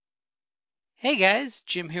Hey guys,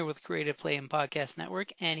 Jim here with Creative Play and Podcast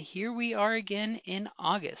Network, and here we are again in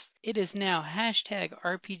August. It is now hashtag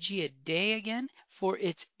RPG a day again for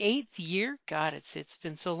its 8th year. God, it's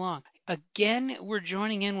been so long. Again, we're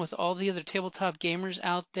joining in with all the other tabletop gamers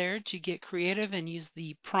out there to get creative and use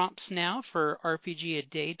the prompts now for RPG a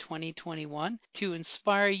Day 2021 to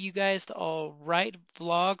inspire you guys to all write,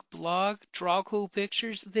 vlog, blog, draw cool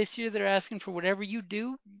pictures. This year they're asking for whatever you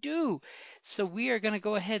do. So we are going to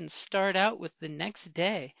go ahead and start out with the next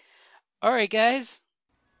day. All right, guys,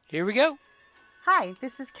 here we go. Hi,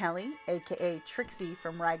 this is Kelly, aka Trixie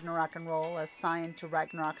from Ragnarok and Roll, a Scion to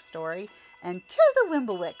Ragnarok story, and Tilda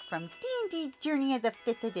Wimblewick from D&D Journey of the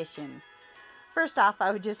 5th Edition. First off, I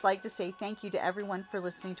would just like to say thank you to everyone for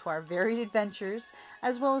listening to our varied adventures,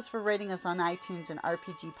 as well as for rating us on iTunes and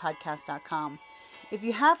RPGpodcast.com. If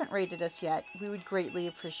you haven't rated us yet, we would greatly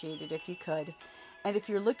appreciate it if you could. And if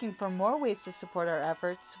you're looking for more ways to support our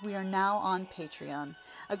efforts, we are now on Patreon,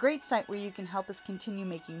 a great site where you can help us continue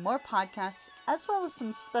making more podcasts, as well as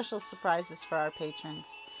some special surprises for our patrons.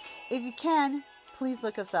 If you can, please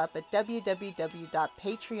look us up at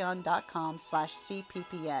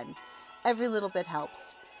www.patreon.com/cppn. Every little bit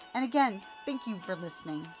helps. And again, thank you for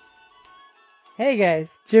listening. Hey guys,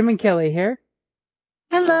 Jim and Kelly here.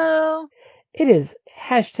 Hello. It is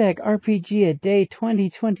hashtag RPG a Day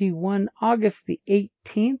 2021, August the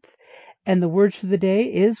 18th, and the word for the day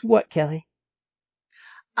is what, Kelly?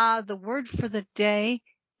 The word for the day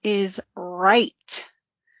is right.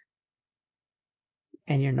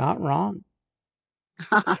 And you're not wrong.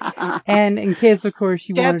 And in case, of course,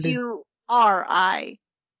 you wanted to... WRITE.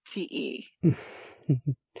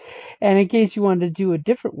 And in case you wanted to do a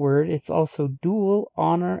different word, it's also duel,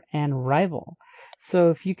 honor, and rival.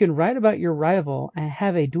 So if you can write about your rival and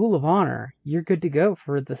have a duel of honor, you're good to go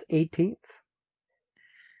for the 18th.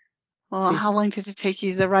 Well, how long did it take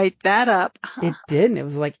you to write that up? It didn't. It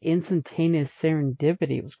was like instantaneous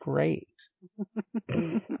serendipity. It was great.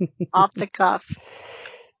 Off the cuff.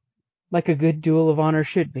 Like a good duel of honor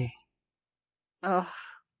should be. Oh,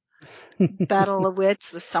 battle of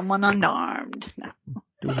wits with someone unarmed.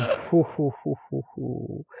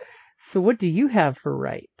 So what do you have for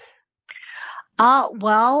right? I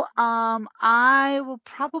will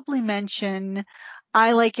probably mention,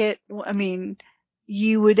 I like it. I mean,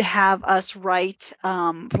 you would have us write,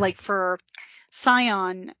 like for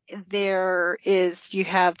Scion, you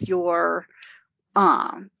have your,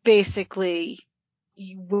 basically,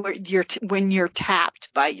 when you're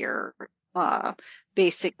tapped by your,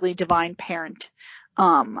 basically divine parent,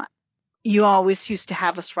 you always used to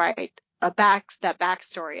have us write that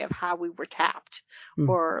backstory of how we were tapped,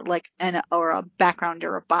 or like or a background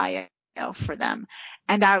or a bio for them.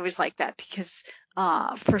 And I always like that because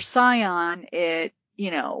for Scion,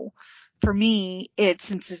 for me,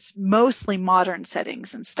 since it's mostly modern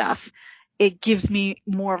settings and stuff, it gives me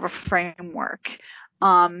more of a framework.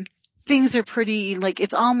 Things are pretty, like,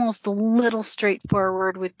 it's almost a little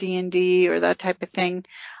straightforward with D&D or that type of thing.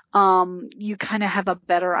 You kind of have a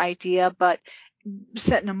better idea, but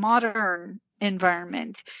set in a modern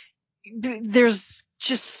environment, there's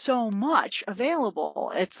just so much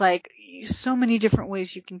available. It's like so many different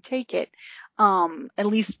ways you can take it. At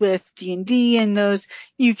least with D&D and those,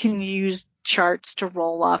 you can use charts to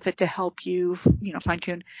roll off it to help you, fine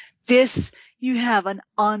tune. This, you have an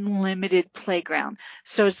unlimited playground.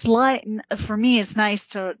 So it's like, for me, it's nice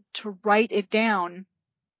to write it down,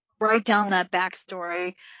 write down that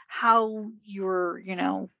backstory, how you're,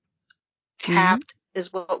 tapped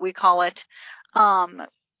is what we call it. And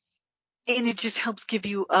it just helps give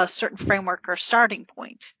you a certain framework or starting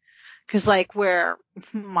point. Cause like where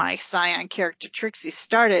my Scion character Trixie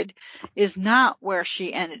started is not where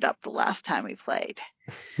she ended up the last time we played.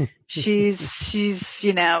 She's,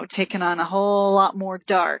 taken on a whole lot more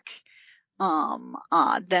dark,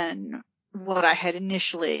 than what I had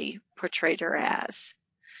initially portrayed her as.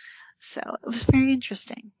 So it was very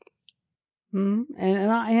interesting. And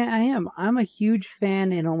I'm a huge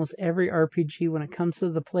fan in almost every RPG when it comes to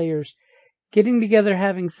the players getting together,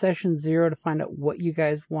 having session 0 to find out what you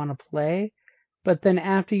guys want to play. But then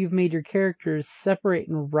after you've made your characters, separate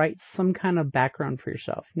and write some kind of background for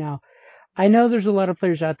yourself. Now, I know there's a lot of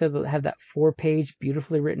players out there that have that 4-page,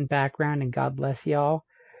 beautifully written background, and God bless y'all.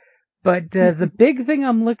 But the big thing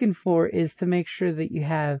I'm looking for is to make sure that you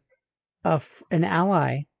have an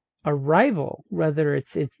ally, a rival, whether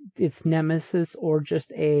it's nemesis or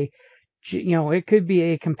just it could be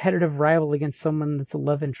a competitive rival against someone that's a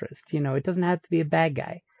love interest. It doesn't have to be a bad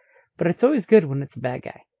guy, but it's always good when it's a bad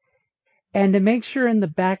guy. And to make sure in the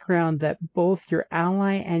background that both your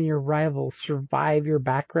ally and your rival survive your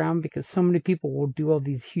background, because so many people will do all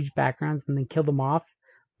these huge backgrounds and then kill them off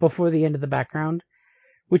before the end of the background,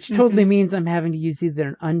 which totally means I'm having to use either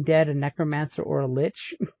an undead, a necromancer, or a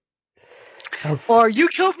lich. Or you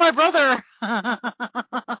killed my brother.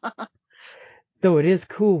 Though it is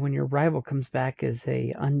cool when your rival comes back as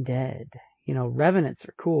a undead. You know, revenants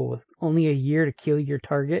are cool with only a year to kill your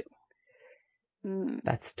target.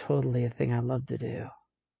 That's totally a thing I love to do.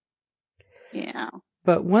 Yeah.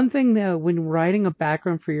 But one thing though, when writing a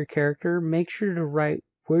background for your character, make sure to write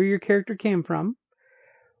where your character came from,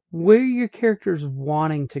 where your character is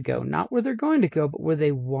wanting to go, not where they're going to go, but where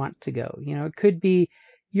they want to go. You know, it could be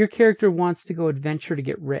your character wants to go adventure to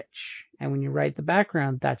get rich. And when you write the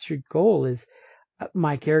background, that's your goal is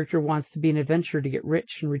my character wants to be an adventurer to get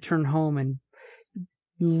rich and return home and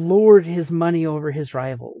lord his money over his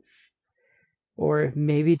rivals. Or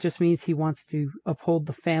maybe it just means he wants to uphold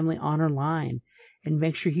the family honor line and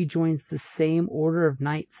make sure he joins the same order of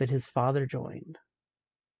knights that his father joined.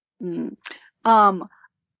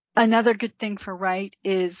 Another good thing for Write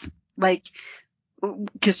is like,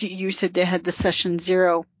 because you said they had the session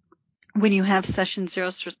 0. When you have session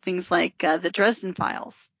 0s for things like the Dresden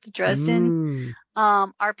Files, the Dresden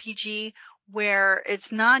RPG, where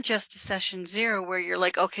it's not just a session 0 where you're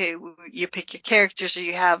like, okay, you pick your characters or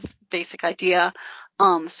you have basic idea,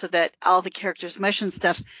 so that all the characters mesh and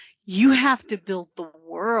stuff. You have to build the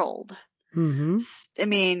world. I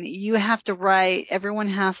mean, you have to write. Everyone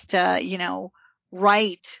has to,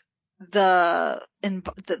 write the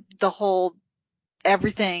whole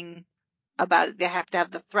everything about it. They have to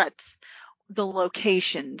have the threats, the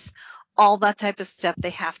locations, all that type of stuff. They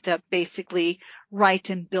have to basically write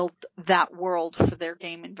and build that world for their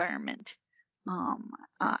game environment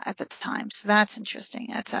at the time. So that's interesting.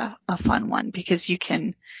 That's a fun one because you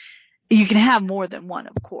can have more than one,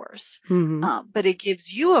 of course, but it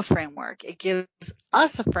gives you a framework. It gives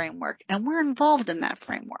us a framework, and we're involved in that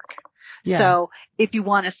framework. Yeah. So if you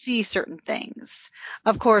want to see certain things,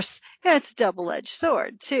 of course, it's a double-edged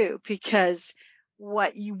sword too, because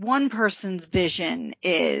what one person's vision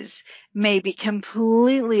is may be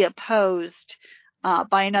completely opposed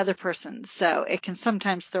by another person. So it can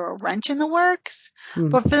sometimes throw a wrench in the works.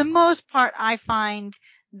 But for the most part, I find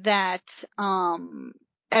that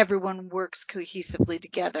everyone works cohesively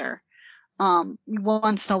together.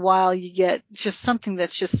 Once in a while you get just something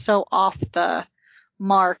that's just so off the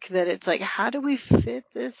mark that it's like, how do we fit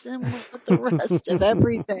this in with the rest of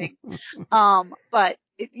everything? But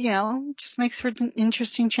it, just makes for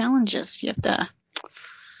interesting challenges. You have to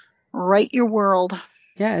write your world.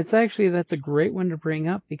 Yeah, that's a great one to bring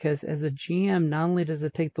up because as a GM, not only does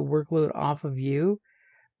it take the workload off of you,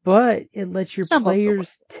 but it lets your players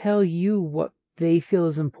tell you what they feel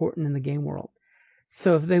is important in the game world.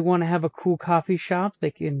 So if they want to have a cool coffee shop, they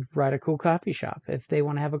can write a cool coffee shop. If they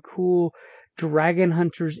want to have a cool Dragon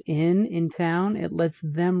Hunters Inn in town, it lets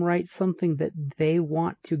them write something that they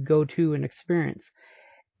want to go to and experience.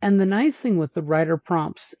 And the nice thing with the writer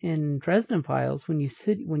prompts in Dresden Files, when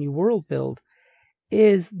you world build,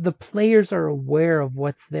 is the players are aware of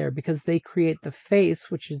what's there because they create the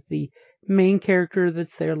face, which is the main character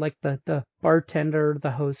that's there, like the bartender,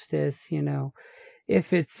 the hostess,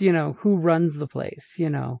 if it's, who runs the place,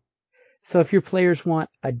 So if your players want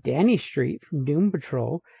a Danny Street from Doom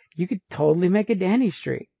Patrol, you could totally make a Danny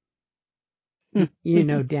Street.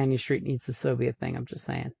 Danny Street needs the Soviet thing, I'm just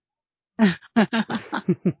saying.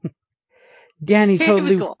 Danny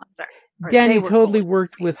totally, cool. Danny totally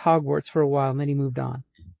worked with Hogwarts for a while and then he moved on.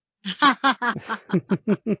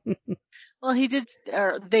 Well,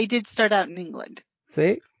 they did start out in England.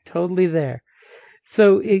 See? Totally there.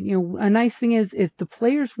 So, a nice thing is if the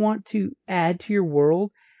players want to add to your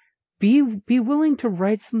world, be willing to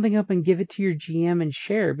write something up and give it to your GM and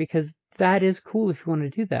share because that is cool if you want to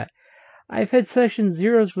do that. I've had session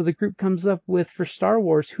 0s where the group comes up with, for Star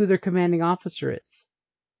Wars, who their commanding officer is.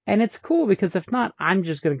 And it's cool because if not, I'm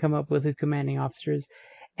just going to come up with who commanding officer is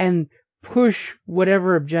and push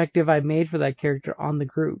whatever objective I made for that character on the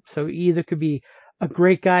group. So it either could be a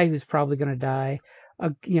great guy who's probably going to die,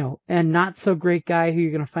 a not so great guy who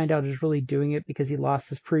you're going to find out is really doing it because he lost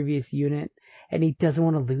his previous unit and he doesn't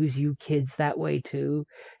want to lose you kids that way too.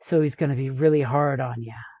 So he's going to be really hard on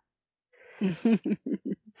you.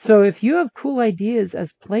 So if you have cool ideas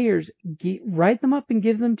as players, write them up and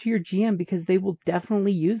give them to your GM because they will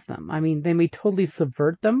definitely use them. I mean, they may totally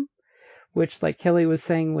subvert them, which like Kelly was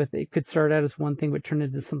saying it could start out as one thing but turn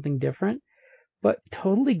into something different. But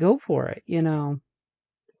totally go for it,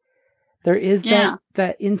 There is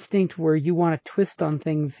that instinct where you want to twist on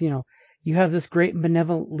things, you have this great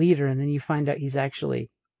benevolent leader, and then you find out he's actually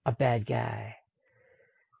a bad guy.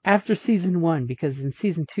 After season 1, because in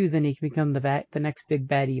season 2, then he can become the next big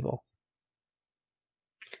bad evil.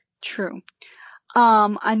 True.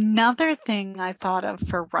 Another thing I thought of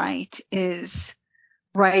for Write is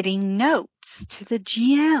writing notes to the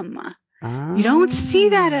GM. You don't see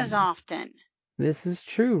that as often. This is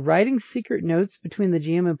true. Writing secret notes between the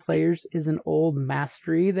GM and players is an old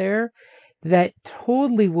mastery there that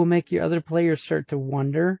totally will make your other players start to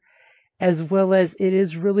wonder, as well as it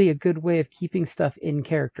is really a good way of keeping stuff in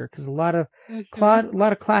character, because a lot of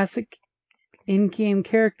classic in-game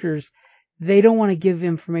characters, they don't want to give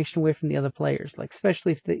information away from the other players, like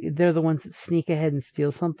especially if they're the ones that sneak ahead and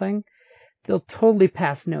steal something. They'll totally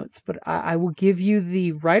pass notes, but I will give you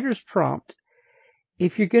the writer's prompt.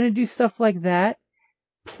 If you're going to do stuff like that,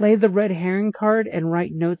 play the red herring card and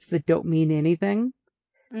write notes that don't mean anything.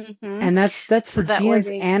 Mm-hmm. And that's So for that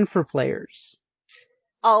GMs and for players.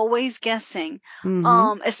 Always guessing.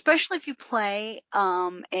 Mm-hmm. Especially if you play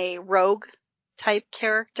a rogue type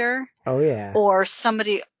character. Oh yeah. Or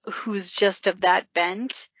somebody who's just of that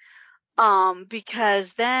bent.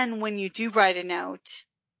 Because then when you do write a note,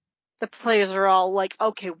 the players are all like,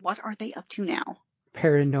 okay, what are they up to now?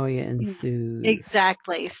 Paranoia ensues.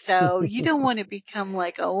 Exactly. So you don't want to become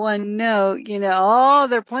like a one note, oh,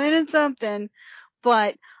 they're planning something.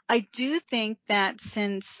 But I do think that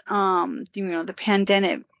since, the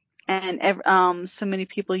pandemic and so many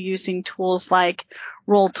people using tools like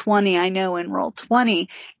Roll20, I know in Roll20,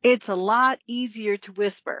 it's a lot easier to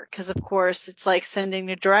whisper because, of course, it's like sending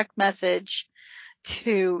a direct message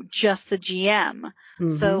to just the GM. Mm-hmm.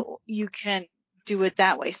 So you can do it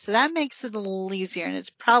that way. So that makes it a little easier, and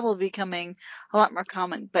it's probably becoming a lot more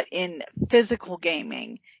common. But in physical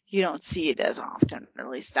gaming, you don't see it as often, or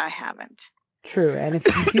at least I haven't. True, and if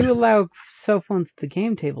you do allow cell phones to the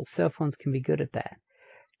game table, cell phones can be good at that.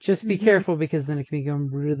 Just be careful, because then it can become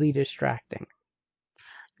really distracting.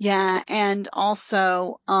 Yeah, and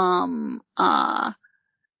also,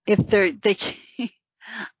 if they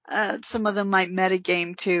some of them might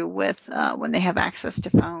metagame too with when they have access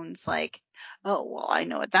to phones, like, oh, well, I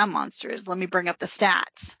know what that monster is. Let me bring up the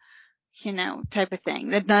stats, type of thing.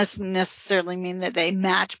 That doesn't necessarily mean that they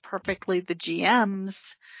match perfectly the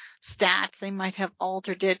GM's stats. They might have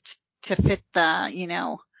altered it to fit the,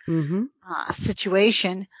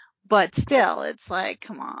 situation, but still, it's like,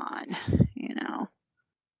 come on,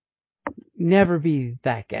 Never be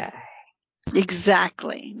that guy.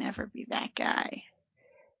 Exactly. Never be that guy.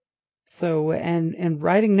 So, and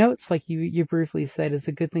writing notes, like you briefly said, is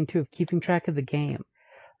a good thing too, of keeping track of the game.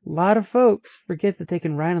 A lot of folks forget that they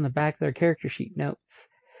can write on the back of their character sheet notes.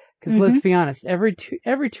 Because let's be honest, every 2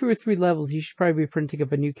 or 3 levels, you should probably be printing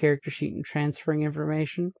up a new character sheet and transferring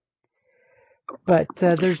information. But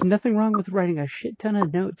there's nothing wrong with writing a shit ton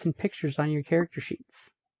of notes and pictures on your character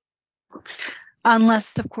sheets.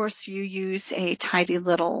 Unless, of course, you use a tidy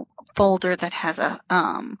little folder that has a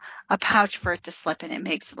pouch for it to slip in. It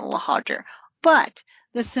makes it a little harder. But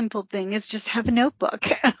the simple thing is just have a notebook.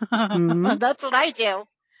 Mm-hmm. That's what I do.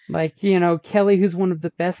 Like, Kelly, who's one of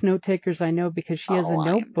the best note takers I know, because she has a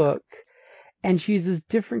notebook and she uses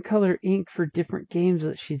different color ink for different games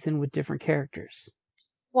that she's in with different characters.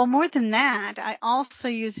 Well, more than that, I also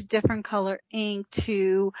use a different color ink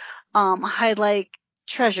to highlight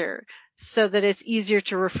treasure so that it's easier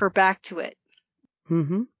to refer back to it.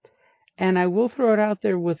 Mm-hmm. And I will throw it out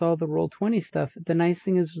there with all the Roll20 stuff. The nice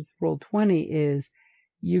thing is with Roll20 is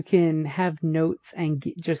you can have notes and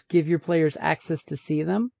just give your players access to see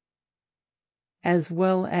them, as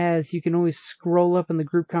well as you can always scroll up in the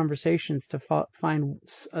group conversations to find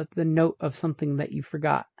the note of something that you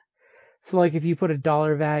forgot. So like if you put a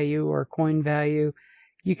dollar value or a coin value,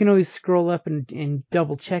 you can always scroll up and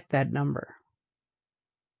double check that number.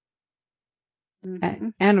 Mm-hmm.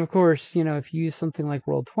 And of course, if you use something like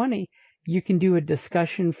Roll20, you can do a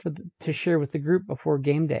discussion to share with the group before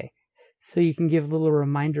game day. So you can give little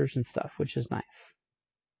reminders and stuff, which is nice.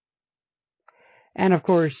 And of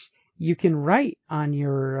course, you can write on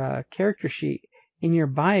your character sheet in your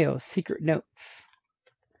bio secret notes.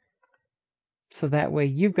 So that way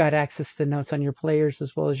you've got access to notes on your players,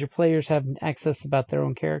 as well as your players have access about their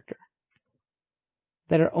own character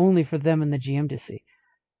that are only for them and the GM to see.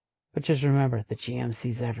 But just remember, the GM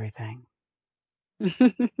sees everything.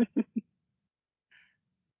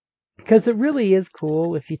 Because it really is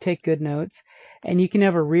cool if you take good notes, and you can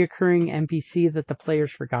have a reoccurring NPC that the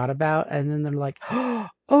players forgot about, and then they're like,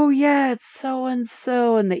 oh yeah, it's so and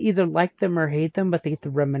so, and they either like them or hate them, but they get to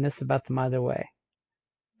reminisce about them either way.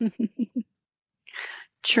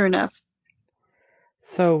 True enough.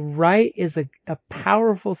 So write is a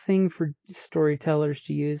powerful thing for storytellers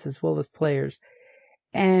to use as well as players.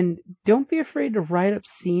 And don't be afraid to write up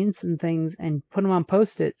scenes and things and put them on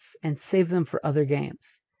post-its and save them for other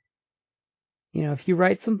games. If you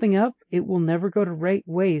write something up, it will never go to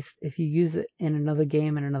waste if you use it in another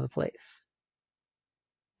game in another place.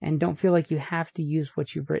 And don't feel like you have to use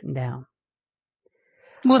what you've written down.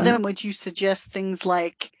 Well, then would you suggest things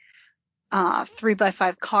like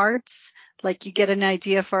 3x5 cards? Like you get an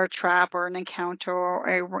idea for a trap or an encounter or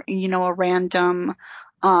a random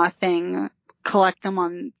thing, collect them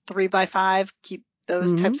on 3x5, keep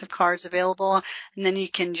those types of cards available, and then you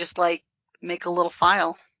can just like make a little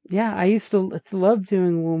file. Yeah, I used to love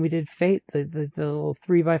doing when we did Fate, the little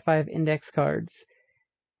 3x5 index cards.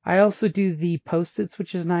 I also do the post-its,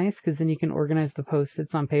 which is nice because then you can organize the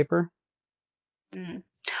post-its on paper. Mm-hmm.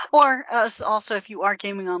 Or also, if you are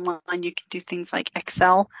gaming online, you can do things like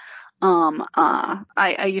Excel.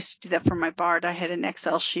 I used to do that for my Bard. I had an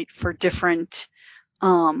Excel sheet for different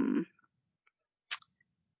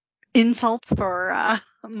insults for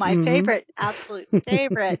my absolute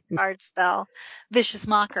favorite card spell, Vicious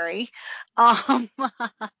Mockery. So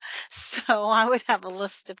I would have a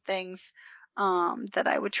list of things that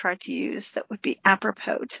I would try to use that would be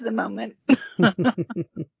apropos to the moment.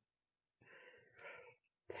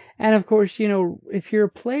 And of course, if you're a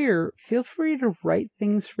player, feel free to write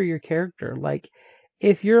things for your character. Like,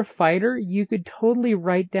 if you're a fighter, you could totally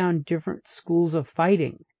write down different schools of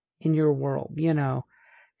fighting in your world.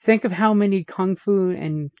 Think of how many kung fu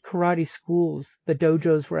and karate schools, the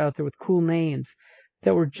dojos were out there with cool names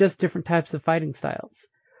that were just different types of fighting styles.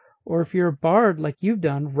 Or if you're a bard like you've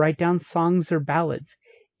done, write down songs or ballads.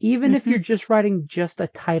 Even if you're just writing just a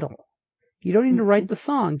title. You don't need to write the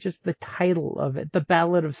song, just the title of it. The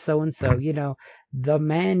Ballad of So-and-so, The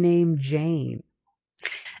Man Named Jane.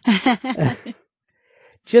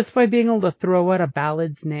 Just by being able to throw out a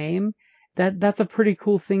ballad's name, that's a pretty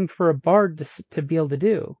cool thing for a bard to be able to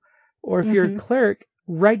do. Or if you're a cleric,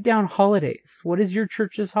 write down holidays. What is your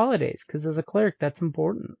church's holidays? Because as a cleric, that's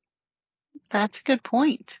important. That's a good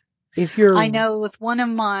point. I know with one of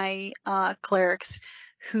my clerics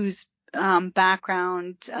whose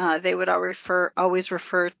background they would always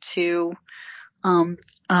refer to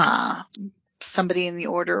somebody in the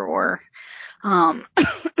order or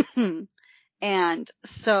and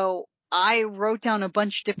so I wrote down a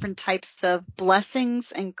bunch of different types of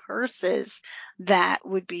blessings and curses that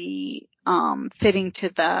would be fitting to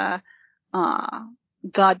the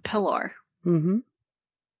God Pillar.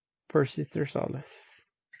 Persis or Solus.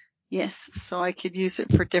 Yes, so I could use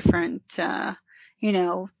it for different, to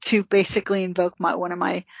basically invoke one of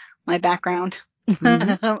my background,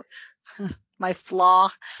 my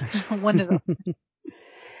flaw, one of them.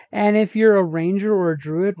 And if you're a ranger or a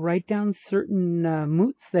druid, write down certain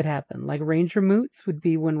moots that happen. Like ranger moots would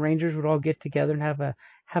be when rangers would all get together and have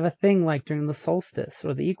a thing like during the solstice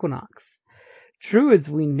or the equinox. Druids,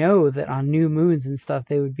 we know that on new moons and stuff,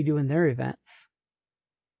 they would be doing their events.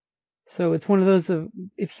 So it's one of those of,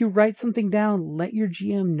 if you write something down, let your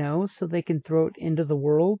GM know so they can throw it into the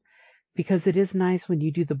world, because it is nice when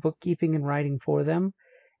you do the bookkeeping and writing for them,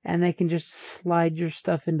 and they can just slide your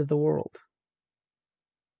stuff into the world.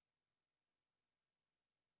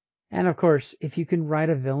 And of course, if you can write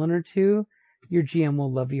a villain or two, your GM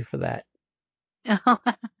will love you for that. I'll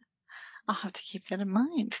have to keep that in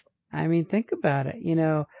mind. I mean, think about it.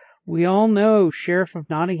 We all know Sheriff of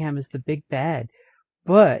Nottingham is the big bad,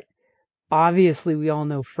 but obviously we all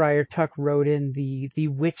know Friar Tuck wrote in the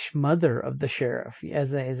witch mother of the sheriff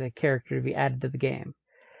as a character to be added to the game.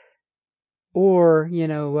 Or,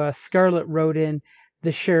 Scarlet wrote in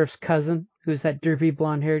the sheriff's cousin, who's that derpy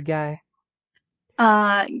blonde-haired guy.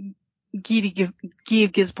 Guy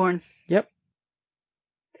of Gisborne. Yep.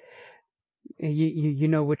 You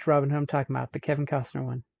know which Robin Hood I'm talking about, the Kevin Costner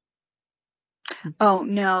one. Oh,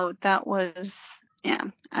 no, that was, yeah,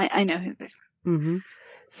 I know who the...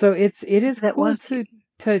 So it is cool to,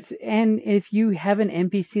 and if you have an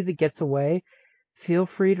NPC that gets away, feel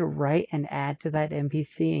free to write and add to that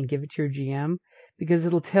NPC and give it to your GM, because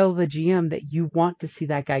it'll tell the GM that you want to see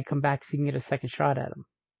that guy come back so you can get a second shot at him.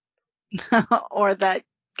 Or that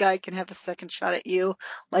guy can have a second shot at you,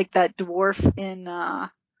 like that dwarf in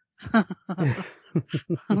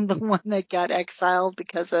the one that got exiled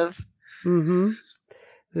because of...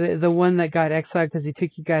 The one that got exiled because he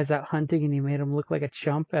took you guys out hunting and he made him look like a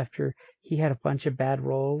chump after he had a bunch of bad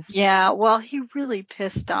rolls. Yeah, well, he really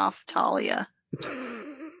pissed off Talia.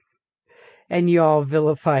 And you all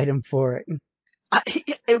vilified him for it.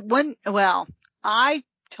 I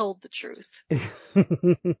told the truth.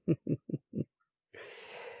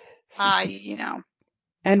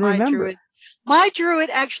 And remember, my druid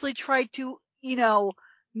actually tried to,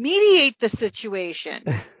 mediate the situation.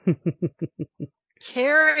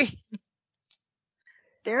 Carrie,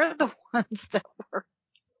 they're the ones that were.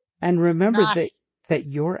 And remember that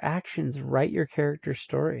your actions write your character's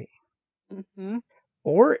story. Mm-hmm.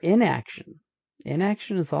 Or inaction.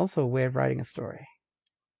 Inaction is also a way of writing a story.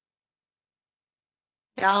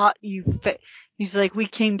 Yeah, he's like, we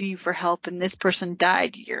came to you for help, and this person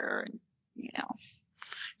died.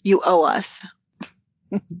 You owe us.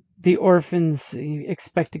 The orphans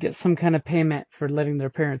expect to get some kind of payment for letting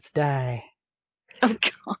their parents die. Oh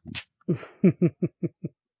God.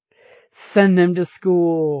 Send them to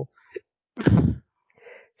school.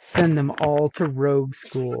 Send them all to rogue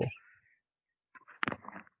school.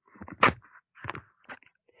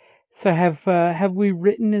 So have we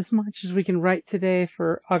written as much as we can write today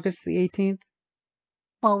for August the 18th?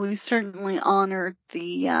 Well, we certainly honored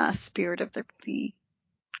the spirit of the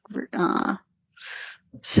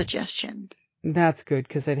suggestion. That's good,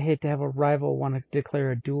 because I'd hate to have a rival want to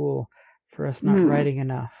declare a duel for us not writing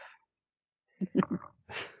enough.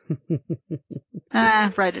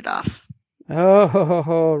 Write it off.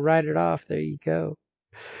 Oh, write it off. There you go.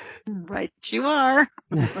 Right you are.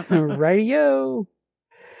 Radio.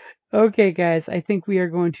 Okay, guys, I think we are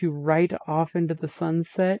going to write off into the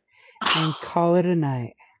sunset and call it a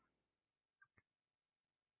night.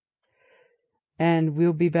 And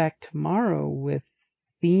we'll be back tomorrow with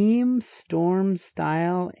theme, storm,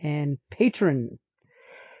 style, and patron.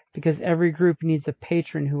 Because every group needs a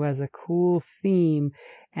patron who has a cool theme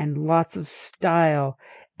and lots of style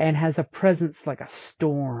and has a presence like a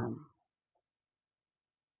storm.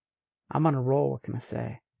 I'm on a roll, what can I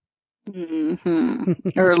say?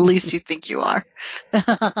 Mm-hmm. Or at least you think you are.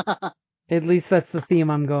 At least that's the theme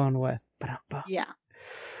I'm going with. Yeah.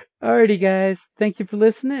 Alrighty, guys. Thank you for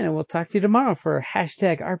listening, and we'll talk to you tomorrow for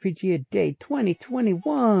hashtag RPG a Day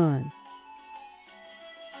 2021.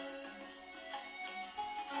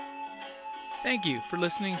 Thank you for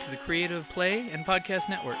listening to the Creative Play and Podcast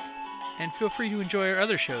Network. And feel free to enjoy our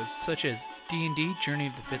other shows, such as D&D Journey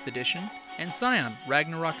of the 5th Edition and Scion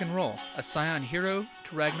Ragnarok and Roll, a Scion hero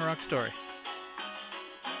to Ragnarok story.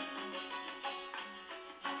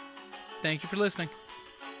 Thank you for listening.